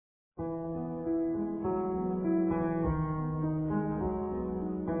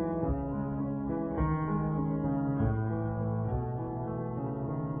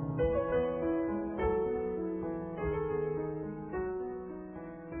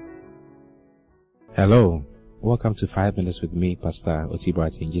Hello, welcome to 5 Minutes with me, Pastor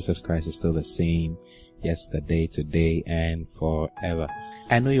Otibartin. Jesus Christ is still the same yesterday, today, and forever.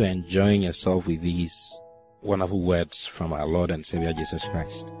 I know you're enjoying yourself with these wonderful words from our Lord and Savior Jesus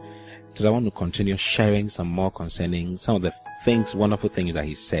Christ. Today I want to continue sharing some more concerning some of the wonderful things that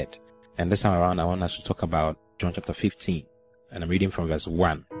He said. And this time around I want us to talk about John chapter 15. And I'm reading from verse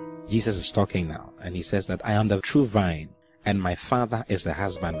 1. Jesus is talking now, and He says that I am the true vine, and my Father is the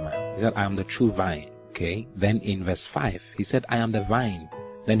husbandman. He said, I am the true vine. Okay. Then in verse 5, He said, I am the vine.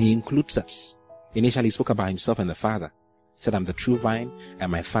 Then He includes us. Initially He spoke about Himself and the Father. He said, I'm the true vine,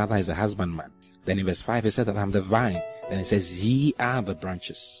 and my Father is the husbandman. Then in verse 5, He said that I'm the vine. Then He says, ye are the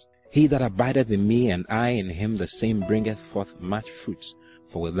branches. He that abideth in me, and I in him, the same bringeth forth much fruit.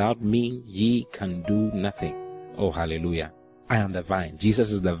 For without me ye can do nothing. Oh, hallelujah. I am the vine.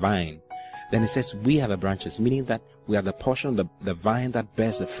 Jesus is the vine. Then He says, we are the branches, meaning that we are the portion of the vine that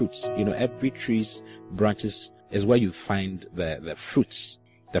bears the fruits. You know, every tree's branches is where you find the fruits.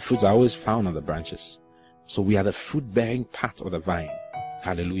 The fruits are always found on the branches. So we are the fruit-bearing part of the vine.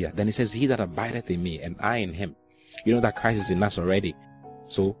 Hallelujah. Then He says, he that abideth in me, and I in him. You know that Christ is in us already.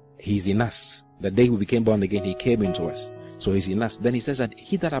 So He's in us. The day we became born again, He came into us. So He's in us. Then He says that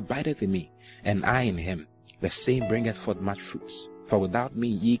he that abideth in me, and I in him, the same bringeth forth much fruits. For without me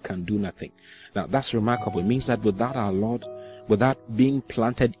ye can do nothing. Now that's remarkable. It means that without our Lord, without being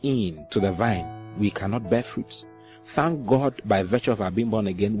planted in to the vine, we cannot bear fruits. Thank God, by virtue of our being born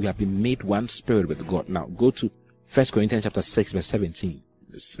again, we have been made one spirit with God. Now go to 1 Corinthians chapter 6 verse 17.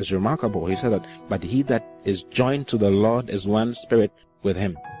 It's remarkable. He said that, but he that is joined to the Lord is one spirit with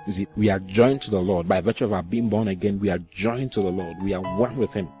him. You see, we are joined to the Lord. By virtue of our being born again, we are joined to the Lord. We are one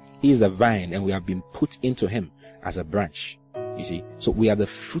with Him. He is the vine, and we have been put into Him as a branch. You see, so we are the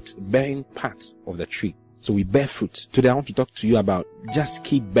fruit-bearing parts of the tree. So we bear fruit. Today I want to talk to you about just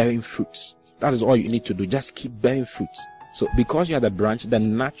keep bearing fruits. That is all you need to do. Just keep bearing fruits. So because you are the branch, the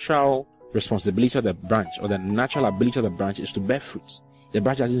natural responsibility of the branch, or the natural ability of the branch, is to bear fruits. The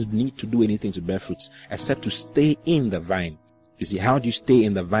branch doesn't need to do anything to bear fruits, except to stay in the vine. You see, how do you stay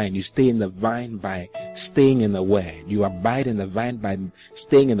in the vine? You stay in the vine by staying in the Word. You abide in the vine by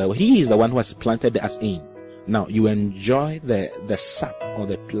staying in the Word. He is the one who has planted us in. Now, you enjoy the sap or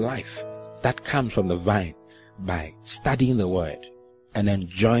the life that comes from the vine by studying the Word and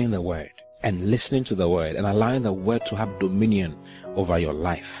enjoying the Word and listening to the Word and allowing the Word to have dominion over your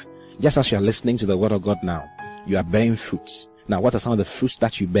life. Just as you are listening to the Word of God now, you are bearing fruits. Now, what are some of the fruits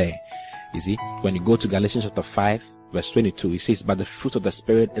that you bear? You see, when you go to Galatians chapter 5, verse 22, it says, but the fruit of the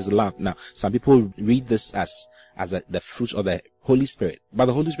Spirit is love. Now, some people read this as the fruit of the Holy Spirit. But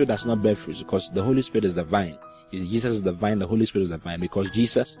the Holy Spirit does not bear fruits, because the Holy Spirit is the vine. Jesus is the vine, the Holy Spirit is the vine, because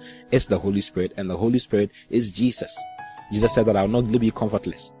Jesus is the Holy Spirit, and the Holy Spirit is Jesus. Jesus said that I will not leave you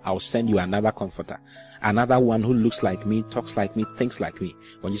comfortless. I will send you another comforter. Another one who looks like me, talks like me, thinks like me.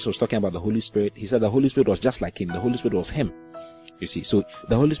 When Jesus was talking about the Holy Spirit, He said the Holy Spirit was just like Him. The Holy Spirit was Him. You see, so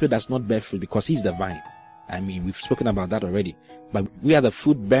the Holy Spirit does not bear fruit because He's the vine. I mean, we've spoken about that already. But we are the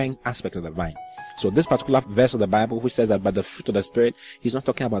fruit-bearing aspect of the vine. So this particular verse of the Bible which says that by the fruit of the Spirit, He's not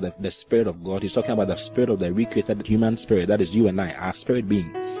talking about the Spirit of God. He's talking about the Spirit of the recreated human spirit. That is you and I, our spirit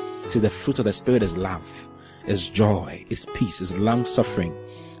being. See, the fruit of the Spirit is love, is joy, is peace, is long-suffering,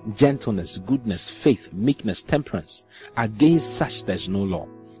 gentleness, goodness, faith, meekness, temperance. Against such there is no law.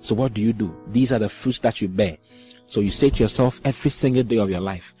 So what do? These are the fruits that you bear. So you say to yourself every single day of your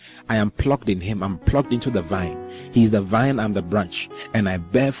life, I am plugged in Him. I'm plugged into the vine. He is the vine, I'm the branch. And I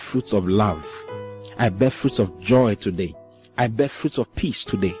bear fruits of love. I bear fruits of joy today. I bear fruits of peace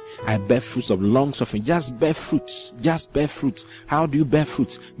today. I bear fruits of long suffering. Just bear fruits. Just bear fruits. How do you bear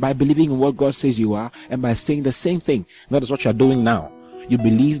fruits? By believing in what God says you are, and by saying the same thing. That is what you are doing now. You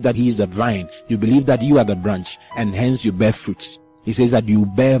believe that He is the vine. You believe that you are the branch, and hence you bear fruits. He says that you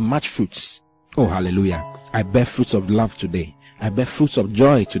bear much fruits. Oh, hallelujah. I bear fruits of love today. I bear fruits of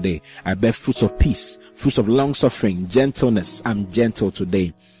joy today. I bear fruits of peace, fruits of long suffering, gentleness. I'm gentle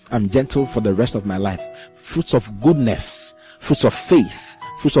today. I'm gentle for the rest of my life. Fruits of goodness, fruits of faith,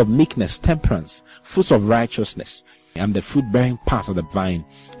 fruits of meekness, temperance, fruits of righteousness. I'm the fruit-bearing part of the vine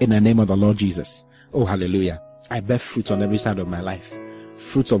in the name of the Lord Jesus. Oh, hallelujah. I bear fruits on every side of my life.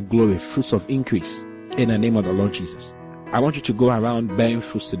 Fruits of glory, fruits of increase in the name of the Lord Jesus. I want you to go around bearing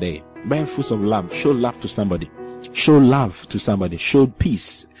fruits today. Bearing fruits of love. Show love to somebody. Show love to somebody. Show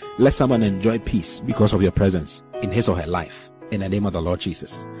peace. Let someone enjoy peace because of your presence in his or her life. In the name of the Lord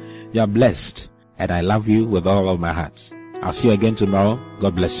Jesus. You are blessed, and I love you with all of my heart. I'll see you again tomorrow.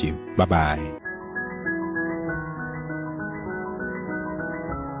 God bless you. Bye-bye.